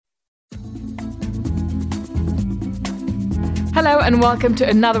Hello and welcome to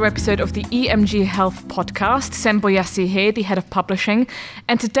another episode of the EMG Health Podcast. Semboyasi here, the head of publishing.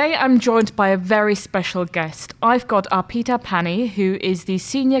 And today I'm joined by a very special guest. I've got Arpita Pani, who is the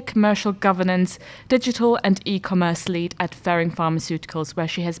Senior Commercial Governance, Digital and E-Commerce Lead at Ferring Pharmaceuticals, where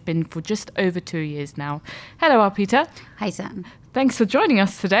she has been for just over 2 years now. Hello, Arpita. Hi, Sam. Thanks for joining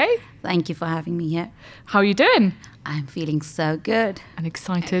us today. Thank you for having me here. How are you doing? I'm feeling so good. And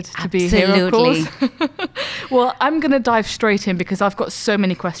excited to be here, of course. Well, I'm going to dive straight in because I've got so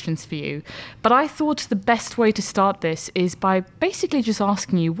many questions for you. But I thought the best way to start this is by basically just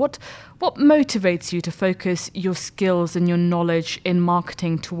asking you what motivates you to focus your skills and your knowledge in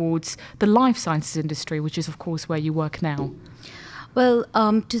marketing towards the life sciences industry, which is, of course, where you work now. Well,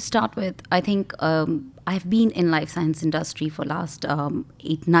 to start with, I think I've been in life science industry for last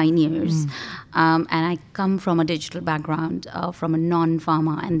 8-9 years. And I come from a digital background, from a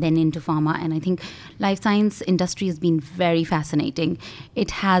non-pharma and then into pharma. And I think life science industry has been very fascinating.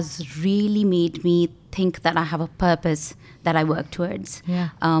 It has really made me think that I have a purpose that I work towards.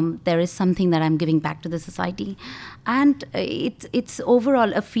 Yeah. There is something that I'm giving back to the society. And it's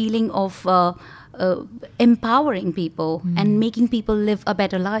overall a feeling of empowering people and making people live a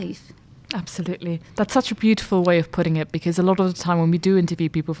better life. Absolutely. That's such a beautiful way of putting it, because a lot of the time when we do interview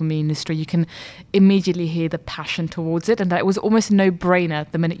people from the industry, you can immediately hear the passion towards it. And that was almost a no-brainer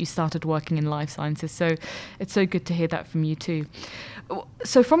the minute you started working in life sciences. So it's so good to hear that from you too.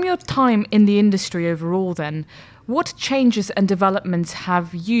 So from your time in the industry overall then, what changes and developments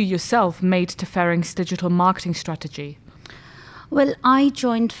have you yourself made to Ferring's digital marketing strategy? Well, I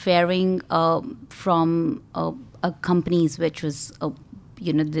joined Ferring from a companies which was,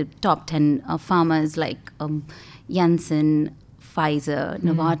 the top 10 pharmas like Janssen, Pfizer,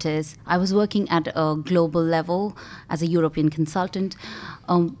 Novartis. I was working at a global level as a European consultant.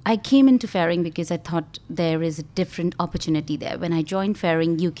 I came into Ferring because I thought there is a different opportunity there. When I joined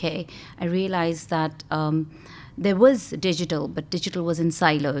Ferring UK, I realized that there was digital, but digital was in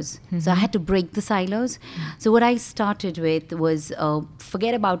silos. So I had to break the silos. So what I started with was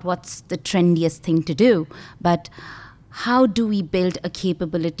forget about what's the trendiest thing to do, but how do we build a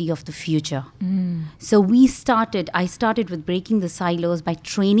capability of the future? So I started with breaking the silos by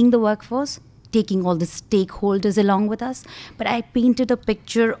training the workforce, taking all the stakeholders along with us. But I painted a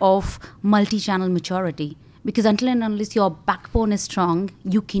picture of multi-channel maturity, because until and unless your backbone is strong,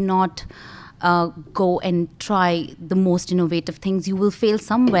 you cannot go and try the most innovative things. You will fail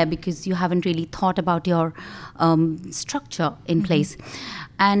somewhere because you haven't really thought about your structure in place.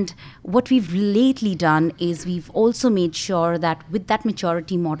 And what we've lately done is we've also made sure that with that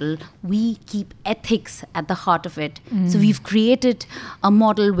maturity model, we keep ethics at the heart of it. So we've created a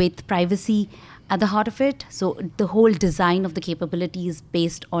model with privacy at the heart of it. So the whole design of the capability is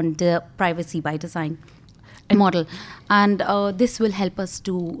based on the privacy by design model. And this will help us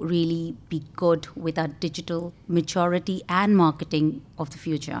to really be good with our digital maturity and marketing of the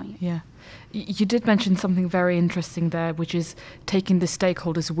future. Yeah. You did mention something very interesting there, which is taking the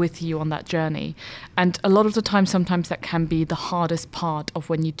stakeholders with you on that journey. And a lot of the time, sometimes that can be the hardest part of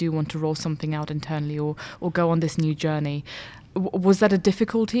when you do want to roll something out internally or go on this new journey. Was that a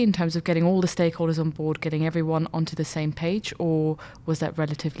difficulty in terms of getting all the stakeholders on board, getting everyone onto the same page, or was that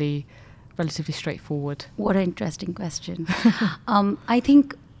relatively straightforward? What an interesting question. I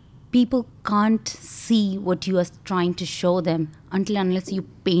think people can't see what you are trying to show them unless you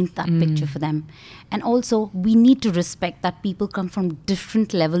paint that picture for them. And also, we need to respect that people come from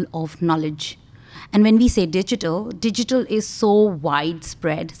different level of knowledge. And when we say digital is so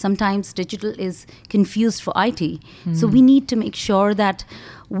widespread. Sometimes digital is confused for IT. So we need to make sure that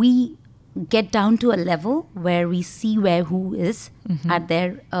we get down to a level where we see who is at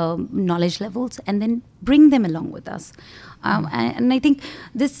their knowledge levels and then bring them along with us. And I think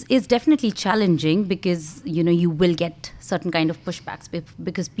this is definitely challenging because, you will get certain kind of pushbacks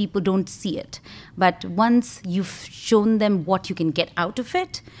because people don't see it. But once you've shown them what you can get out of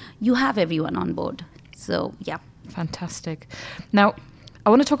it, you have everyone on board. So, yeah. Fantastic. Now, I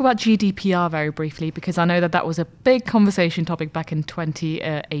want to talk about GDPR very briefly because I know that was a big conversation topic back in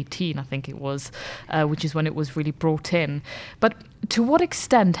 2018, I think it was, which is when it was really brought in. But to what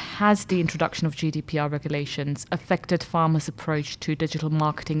extent has the introduction of GDPR regulations affected pharma's approach to digital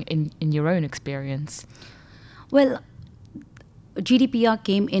marketing in your own experience? Well, GDPR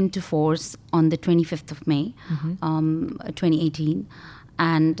came into force on the 25th of May, 2018.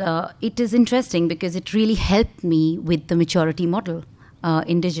 And it is interesting because it really helped me with the maturity model.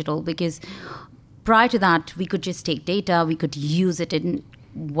 In digital, because prior to that, we could just take data, we could use it in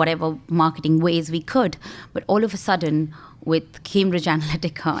whatever marketing ways we could. But all of a sudden, with Cambridge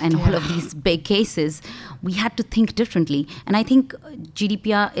Analytica and all of these big cases, we had to think differently. And I think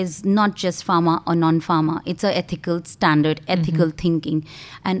GDPR is not just pharma or non-pharma. It's an ethical standard, ethical thinking.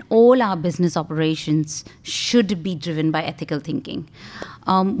 And all our business operations should be driven by ethical thinking.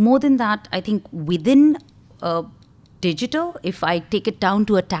 More than that, I think within digital, if I take it down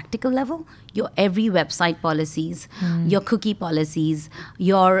to a tactical level, your every website policies, your cookie policies,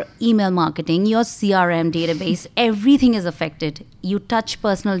 your email marketing, your CRM database, everything is affected. You touch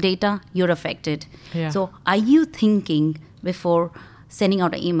personal data, you're affected. Yeah. So are you thinking before sending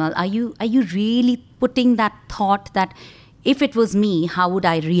out an email? Are you really putting that thought that if it was me, how would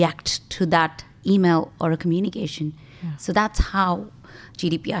I react to that email or a communication? Yeah. So that's how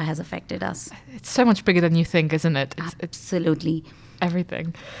GDPR has affected us. It's so much bigger than you think, isn't it? Absolutely.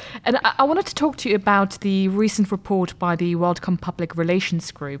 Everything. And I wanted to talk to you about the recent report by the WorldCom Public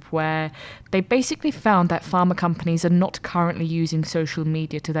Relations Group, where they basically found that pharma companies are not currently using social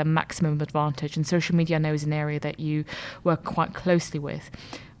media to their maximum advantage. And social media, I know, is an area that you work quite closely with.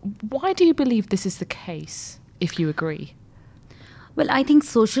 Why do you believe this is the case, if you agree? Well, I think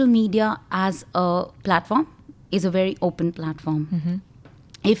social media as a platform is a very open platform.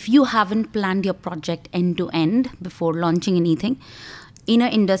 If you haven't planned your project end to end before launching anything, in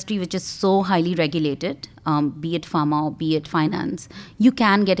an industry which is so highly regulated, be it pharma or be it finance, you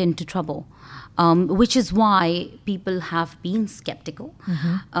can get into trouble, which is why people have been skeptical.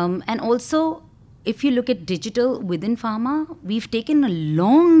 And also, if you look at digital within pharma, we've taken a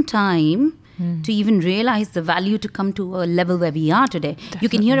long time to even realize the value to come to a level where we are today. Definitely. You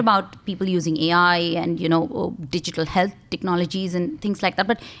can hear about people using AI and, digital health technologies and things like that,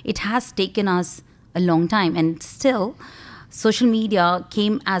 but it has taken us a long time. And still, social media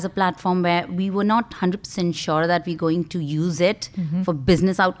came as a platform where we were not 100% sure that we're going to use it for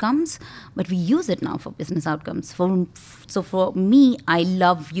business outcomes, but we use it now for business outcomes. So for me, I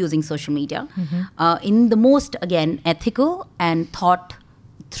love using social media in the most, again, ethical and thought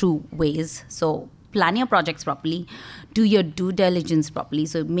through ways. So plan your projects properly, do your due diligence properly.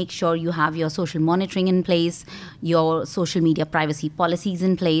 So make sure you have your social monitoring in place, your social media privacy policies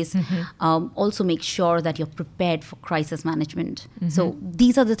in place. Also make sure that you're prepared for crisis management. So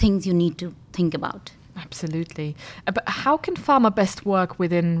these are the things you need to think about. Absolutely. But how can pharma best work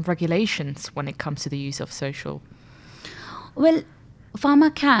within regulations when it comes to the use of social? Well,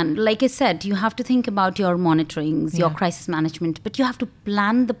 pharma can, like I said, you have to think about your monitorings, your crisis management, but you have to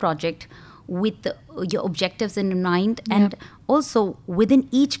plan the project with your objectives in mind. And also within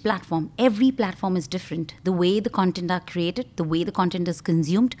each platform, every platform is different. The way the content are created, the way the content is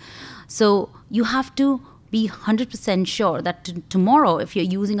consumed. So you have to be 100% sure that tomorrow, if you're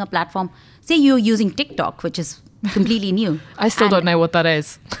using a platform, say you're using TikTok, which is completely new. I still don't know what that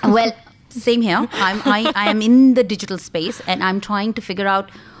is. Well, same here. I am in the digital space and I'm trying to figure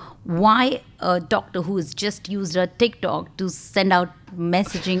out why a doctor who has just used a TikTok to send out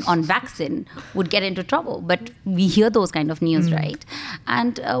messaging on vaccine would get into trouble. But we hear those kind of news, right?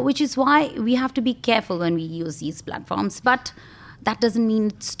 And which is why we have to be careful when we use these platforms. But that doesn't mean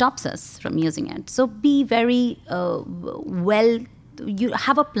it stops us from using it. So be very you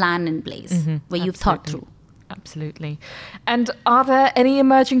have a plan in place where you've thought through. Absolutely. And are there any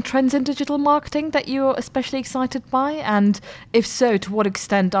emerging trends in digital marketing that you're especially excited by? And if so, to what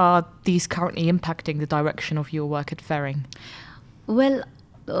extent are these currently impacting the direction of your work at Ferring? Well,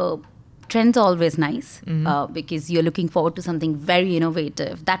 trends are always nice because you're looking forward to something very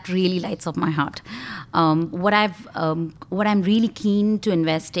innovative. That really lights up my heart. What I'm really keen to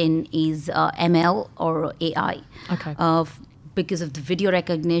invest in is ML or AI. Okay. Because of the video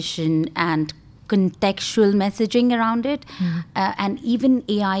recognition and contextual messaging around it. And even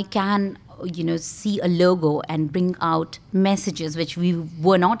AI can, see a logo and bring out messages, which we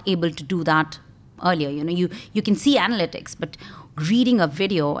were not able to do that earlier. You can see analytics, but reading a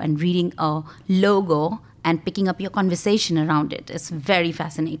video and reading a logo and picking up your conversation around it is very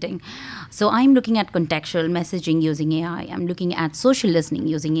fascinating. So I'm looking at contextual messaging using AI. I'm looking at social listening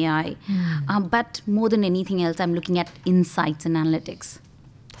using AI. But more than anything else, I'm looking at insights and analytics.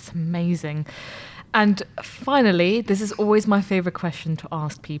 That's amazing. And finally, this is always my favorite question to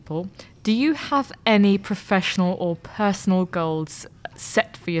ask people. Do you have any professional or personal goals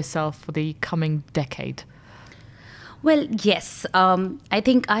set for yourself for the coming decade? Well, yes. I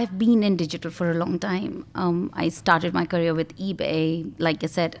think I've been in digital for a long time. I started my career with eBay, like I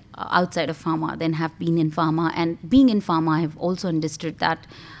said, outside of pharma, then have been in pharma. And being in pharma, I've also understood that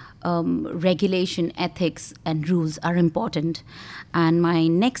regulation, ethics, and rules are important. And my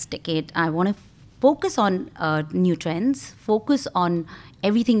next decade, I want to focus on new trends, focus on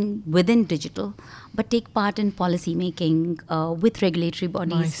everything within digital, but take part in policy making with regulatory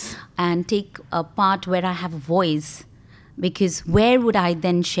bodies. Nice. And take a part where I have a voice, because where would I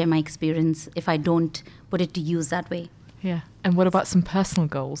then share my experience if I don't put it to use that way? Yeah. And what about some personal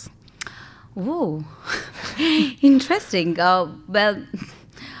goals? Oh, interesting. Well,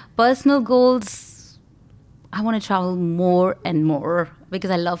 personal goals, I want to travel more and more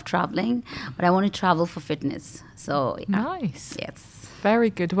because I love traveling, but I want to travel for fitness. So, Nice. yes.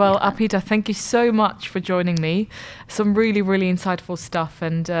 Very good. Well, Yeah. Arpita, thank you so much for joining me. Some really, really insightful stuff.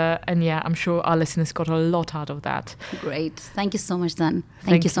 And yeah, I'm sure our listeners got a lot out of that. Great. Thank you so much, Dan. Thank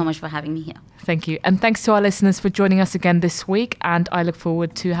Thank you so you. much for having me here. Thank you. And thanks to our listeners for joining us again this week. And I look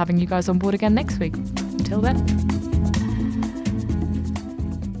forward to having you guys on board again next week. Until then.